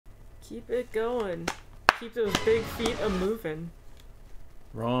Keep it going. Keep those big feet a-moving.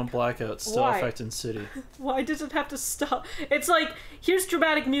 Rolling blackout, still affecting city. Why does it have to stop? It's like, here's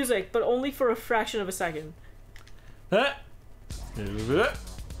dramatic music, but only for a fraction of a second. Huh?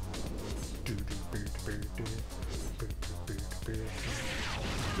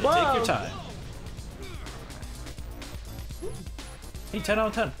 Whoa. Take your time. Hey, 10 out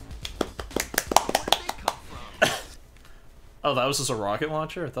of 10. Oh, that was just a rocket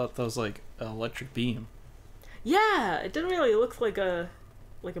launcher? I thought that was like an electric beam. Yeah, it didn't really look like a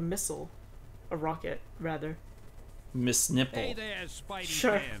missile. A rocket, rather. Miss Nipple. Hey there, Spidey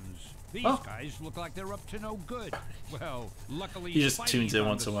Sure. fans. These Oh. guys look like they're up to no good. Well, luckily He just Spidey's tunes in on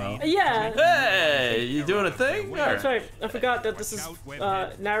once the in a while. scene. Yeah. Hey, you doing a thing? That's Alright. right. I forgot that this is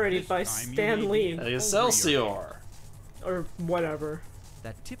narrated by Stan Lee. Excelsior. Or whatever.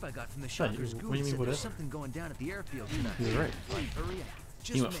 That tip I got from the Huh, shopper's what do you goon mean, said whatever? there's something going down at the airfield tonight. You're right. Like, hurry up.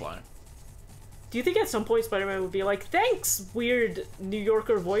 Just He went me. flying. Do you think at some point Spider-Man would be like, thanks, weird New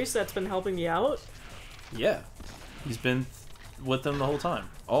Yorker voice that's been helping me out? Yeah. He's been with them the whole time.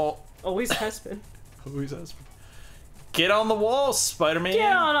 Oh. Always has been. Always has been. Get on the wall, Spider-Man!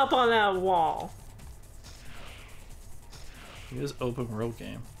 Get on up on that wall. It is open world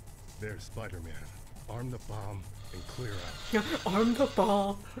game. There's Spider-Man. Arm the bomb and clear out. Arm the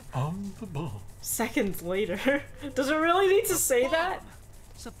ball. On the ball. Seconds later. Does it really need to say that?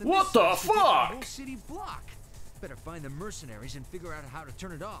 Something What this the size could take fuck? whole city block. Better find the mercenaries and figure out how to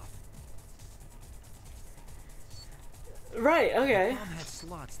turn it off. Right, okay. The bomb had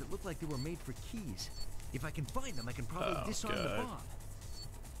slots that looked like they were made for keys. If I can find them, I can probably Oh, disarm the God. bomb.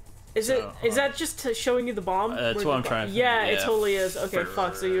 Is that just showing you the bomb? That's Where what the I'm trying to Yeah, think. it Yeah, totally is. Okay, frick.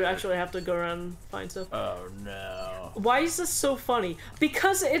 fuck, so you actually have to go around and find stuff. Oh no. Why is this so funny?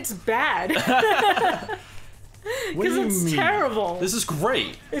 Because it's bad. What do you it's mean? terrible. This is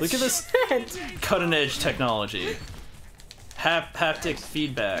great. It's Look at this shit. cutting edge technology. Haptic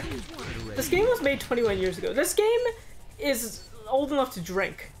feedback. This game was made 21 years ago. This game is old enough to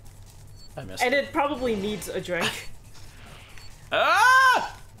drink. I missed And it. it probably needs a drink.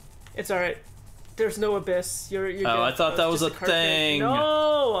 Ah! It's alright. There's no abyss. You're good. I thought that was just a carpet. thing.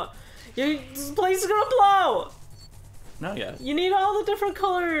 No! This place is gonna blow! No, yeah. You need all the different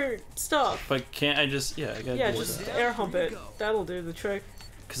color stuff. But can't I just, yeah, I gotta Yeah, do just that. air hump it. That'll do the trick.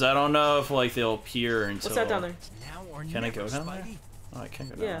 Because I don't know if, like, they'll appear until... What's that down there? Now or Can I never, go down there? Spidey. Oh, I can't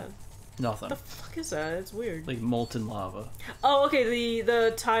go down Yeah. there. Nothing. The fuck is that? It's weird. Like molten lava. Oh, okay,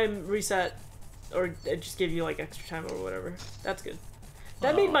 the time reset, or it just gave you, like, extra time or whatever. That's good.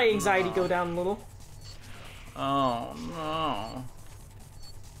 That made my anxiety go down a little. Oh, no.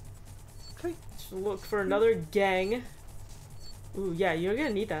 Okay, so look for another gang. Ooh, yeah, you're gonna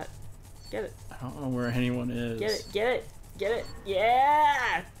need that. Get it. I don't know where anyone is. Get it, get it, get it.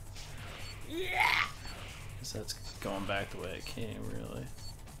 Yeah! Yeah! Guess that's going back the way it came, really.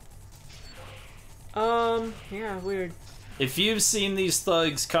 Yeah, weird. If you've seen these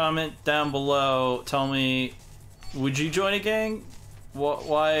thugs, comment down below. Tell me, would you join a gang?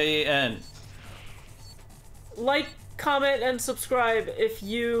 Why and Like, comment, and subscribe if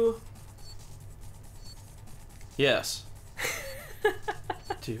you... yes.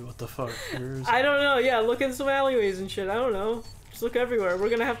 Dude, what the fuck? Where's... I don't know, yeah, look in some alleyways and shit, I don't know. Just look everywhere. We're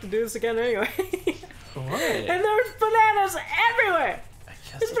gonna have to do this again anyway. What? And there's bananas everywhere! I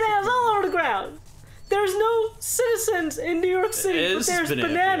guess There's bananas all over the ground! There's no citizens in New York City, It but is there's banana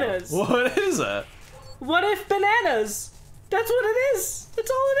bananas! peel. What is that? What if bananas? That's what it is! That's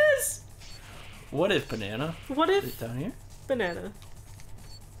all it is! What if banana? What Is it if down here? banana?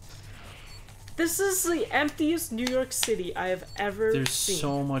 This is the emptiest New York City I have ever There's seen.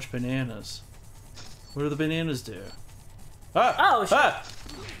 so much bananas. What do the bananas do? Ah! Oh, shit. Ah!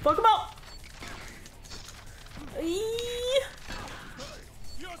 Fuck him up! Eee.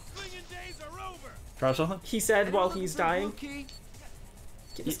 Your swinging days are over. Drop something? He said while he's dying. Okay.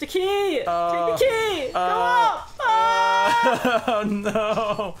 Give us the key! Take the key! Come on! Ah! Oh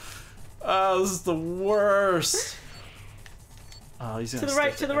no! Oh, this is the worst. Oh, he's gonna To the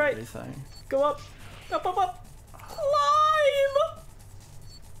right, stick to the right. everything. Go up! Up, up, up! Climb!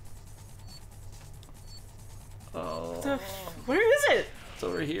 Oh, Where is it? it's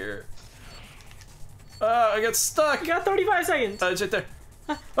over here. Oh, I got stuck. You got 35 seconds. It's right there.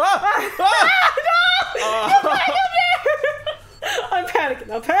 Ah! Ah! No! I'm panicking.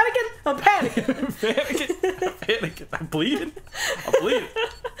 I'm panicking. I'm panicking. I'm panicking. I'm bleeding. I'm bleeding.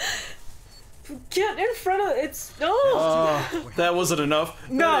 Get in front of it's. No. Oh, that wasn't enough.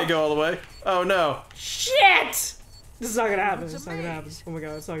 No. That didn't go all the way. Oh no. Shit. This is not gonna happen. It's not gonna happen. Oh my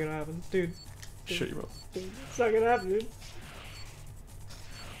god, it's not gonna happen, dude. Shut your mouth. Dude, it's not gonna happen, dude.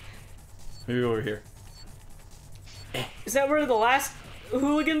 Maybe over here. Is that where the last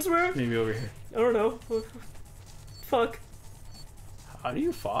hooligans were? Maybe over here. I don't know. Fuck. How do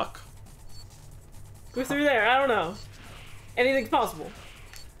you fuck? Go through there. I don't know. Anything's possible.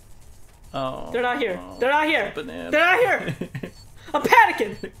 Oh. They're not here. They're not here. Banana. They're not here. I'm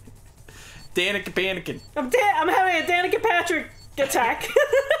panicking. Danica panicking. I'm having a Danica Patrick attack.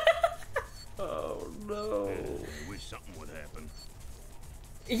 Oh no. I wish something would happen.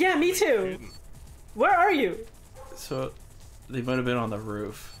 Yeah, me too. Where are you? So, they might have been on the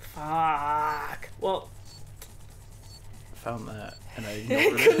roof. Fuck. Well, Found that, and I he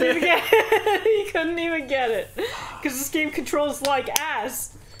ignored couldn't even it. get it. He couldn't even get it. Because this game controls like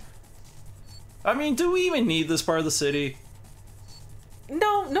ass. I mean, do we even need this part of the city?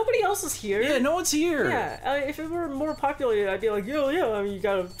 No, nobody else is here. Yeah, no one's here. Yeah, if it were more populated, I'd be like, yo, yeah, I mean, you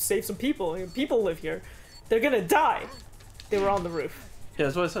gotta save some people. People live here. They're gonna die. They were on the roof. Yeah,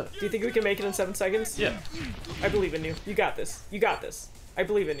 that's what I said. Do you think we can make it in 7 seconds? Yeah. I believe in you. You got this. You got this. I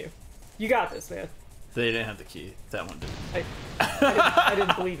believe in you. You got this, man. They didn't have the key. That one did. I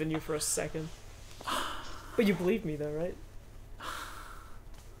didn't believe in you for a second. But you believe me, though, right?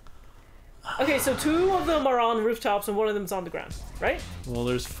 Okay, so 2 of them are on rooftops and 1 of them's on the ground, right? Well,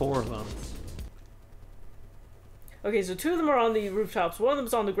 there's 4 of them. Okay, so 2 of them are on the rooftops, 1 of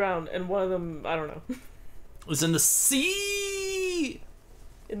them's on the ground, and 1 of them, I don't know, It's in the sea.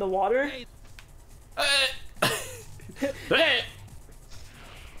 in the water? Hey.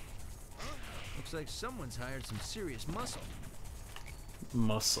 Looks like someone's hired some serious muscle.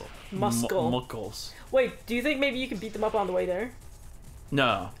 Muscle. Muscle. Muckles. Wait, do you think maybe you can beat them up on the way there?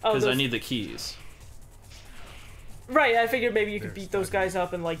 No, Oh, because I those- need the keys. Right, I figured maybe you could There's beat those Spider-Man. guys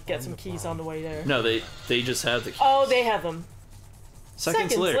up and, like, get On some the keys bomb. on the way there. No, they just have the keys. Oh, they have them.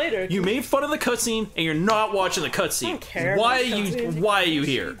 Seconds seconds later. You made fun of the cutscene, and you're not watching the cutscene. I don't care Why are about the you? cutscene. Why are you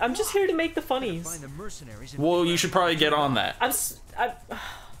here? I'm just here to make the Find funnies. the mercenaries and Well, you should probably get on that.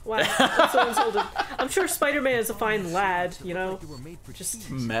 Wow, I'm so insulted. I'm sure Spider-Man is a fine lad, you know? they were made for Just keys.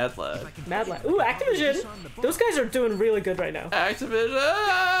 Mad lad. mad lad. Ooh, Activision! Those guys are doing really good right now.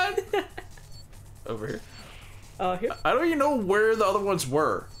 Activision. Over here. Here. I don't even know where the other ones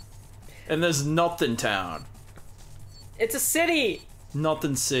were. And there's nothing town. It's a city!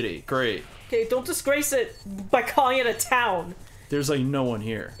 Nothing city. Great. Okay, don't disgrace it by calling it a town. There's like no one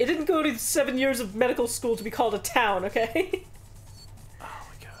here. It didn't go to 7 years of medical school to be called a town, okay? Oh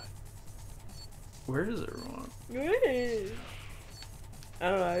my god. Where is everyone? I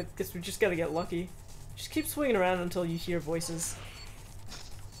don't know, I guess we just gotta get lucky. Just keep swinging around until you hear voices.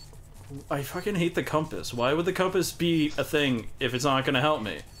 I fucking hate the compass. Why would the compass be a thing if it's not gonna help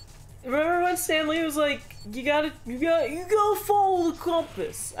me? Remember when Stanley was like, you gotta follow the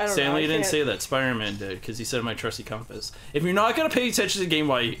compass. I don't know. Stanley I didn't can't- say that. Spider-Man did, because he said my trusty compass. If you're not gonna pay attention to the game,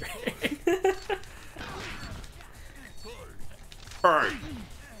 why are you here? Alright.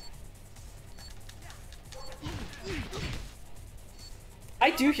 I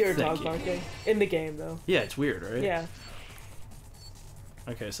do hear a Thank dog you. barking in the game, though. Yeah, it's weird, right? Yeah.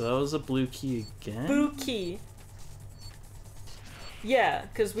 Okay, so that was a blue key again? Blue key. Yeah,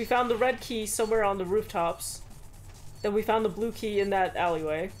 because we found the red key somewhere on the rooftops. Then we found the blue key in that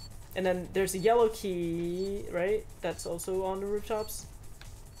alleyway. And then there's a yellow key, right? That's also on the rooftops.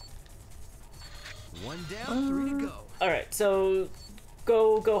 One down, 3 to go. Alright, so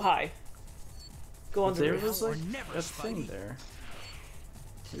go high. Go on the There roof. was like Or never, a thing Spidey. there.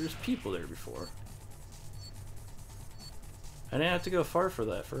 There's people there before. I didn't have to go far for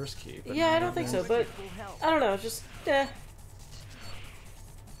that first key. But Yeah, I now don't think so, I'm- but I don't know, just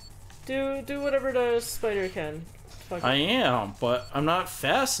do whatever the spider can. Fuck I it. am, but I'm not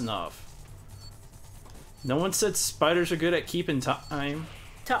fast enough. No one said spiders are good at keeping time.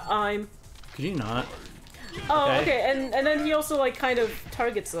 Time. Could you not? Oh, Okay. okay, and then he also like kind of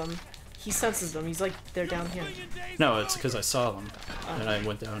targets them. He senses them. He's like, they're down here. No, it's because I saw them, and I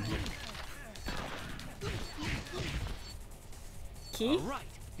went down here. Key? Right,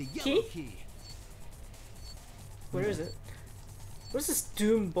 the Key? yellow key. Where is it? What is this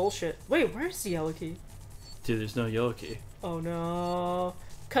Doom bullshit? Wait, where's the yellow key? Dude, there's no yellow key. Oh no.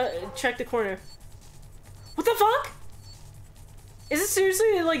 Check the corner. What the fuck? Is it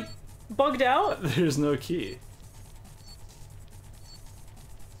seriously like bugged out? There's no key.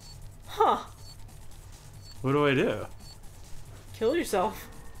 Huh. What do I do? Kill yourself.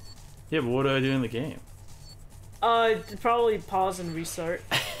 Yeah, but what do I do in the game? Probably pause and restart.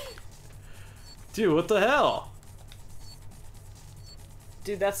 Dude, what the hell?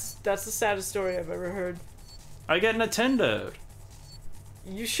 Dude, that's the saddest story I've ever heard. I got Nintendo.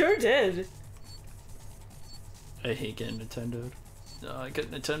 You sure did. I hate getting Nintendo. I got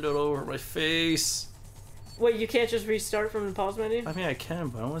Nintendo over my face. Wait, you can't just restart from the pause menu? I mean, I can,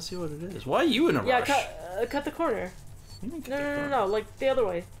 but I want to see what it is. Why are you in a Yeah, rush? cut the corner. You mean cut No, the no, no, corner? no, like the other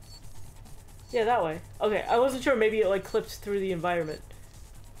way. Yeah, that way. Okay, I wasn't sure. Maybe it like clipped through the environment.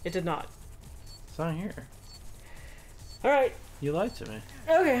 It did not. It's not here. All right. You lied to me.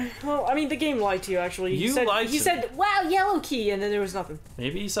 Okay. Well, I mean, the game lied to you. Actually, You lied He to said, "Wow, yellow key," and then there was nothing.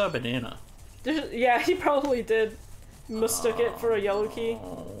 Maybe you saw a banana. Yeah, he probably did. Mistook it for a yellow key.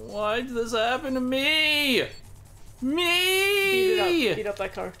 Oh, why did this happen to me? Me! Beat it up. Beat up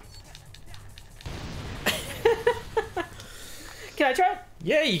that car. Can I try it?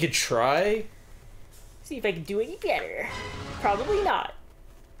 Yeah, you could try. See if I can do any better. Probably not.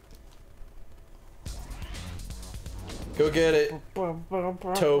 Go get it.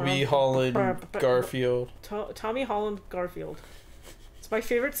 Toby, Holland, Garfield. Tommy Holland Garfield. It's my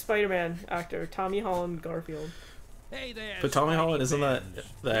favorite Spider-Man actor, Tommy Holland Garfield. Hey there. But Tommy Spidey Holland, isn't that fans.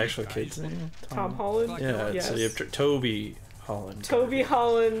 the actual kid's name? Tom Holland? Yeah, Yes. so you have Toby Holland. Toby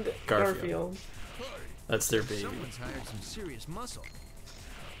Holland Garfield. Garfield. That's their baby. Someone's hired some serious muscle.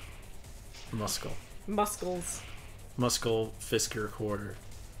 Muscle. Muscles. Muscle Fisker quarter.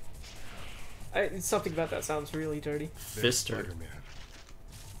 Something about that sounds really dirty. There's Fister. Spider-Man.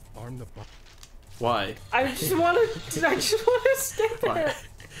 Arm the bomb. Why? I just want to stick Why? there.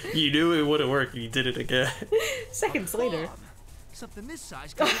 You knew it wouldn't work and you did it again. Seconds later. Something this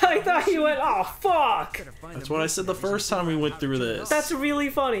size. I thought you went, oh fuck! That's what I said the first time we went through this. That's really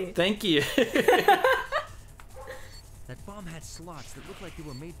funny. Thank you. That bomb had slots that looked like they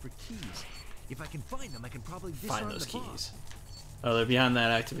were made for keys. If I can find them, I can probably disarm Find those the bomb. keys. Oh, they're behind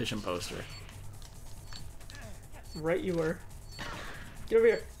that Activision poster. Right you were. Get over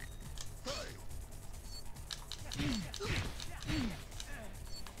here.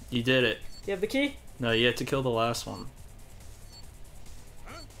 You did it. You have the key? No, you had to kill the last one.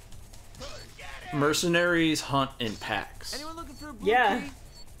 Mercenaries hunt in packs. Anyone looking for a blue Yeah. key?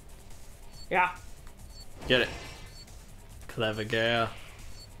 Yeah. Get it. Clever girl.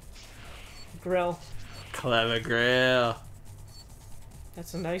 Grill. Clever girl.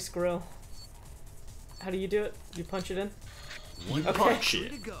 That's a nice grill. How do you do it? You punch it in? You Okay. punch Way it.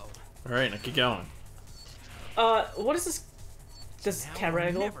 to go. Alright, now keep going. What is this? This Now or camera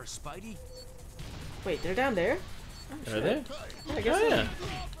angle? never, Spidey. Wait, they're down there? Are they? Yeah, I guess Oh, yeah.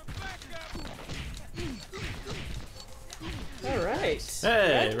 so. Alright.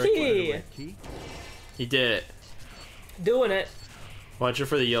 Hey, Red Rick key. Red key. You did it. Doing it. Watch it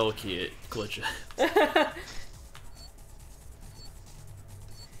for the yellow key, it glitches.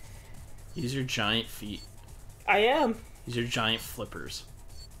 Use your giant feet. I am. Use your giant flippers.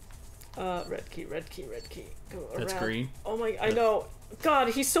 Red key, red key, red key. Go That's around. green. Oh my, I know. God,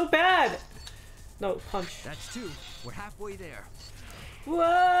 he's so bad. No, punch. That's two. We're halfway there.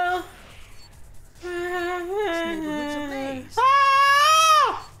 Whoa. This neighborhood's a maze.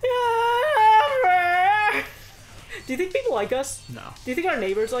 Do you think people like us? No. Do you think our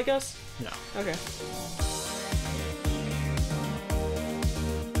neighbors like us? No. Okay.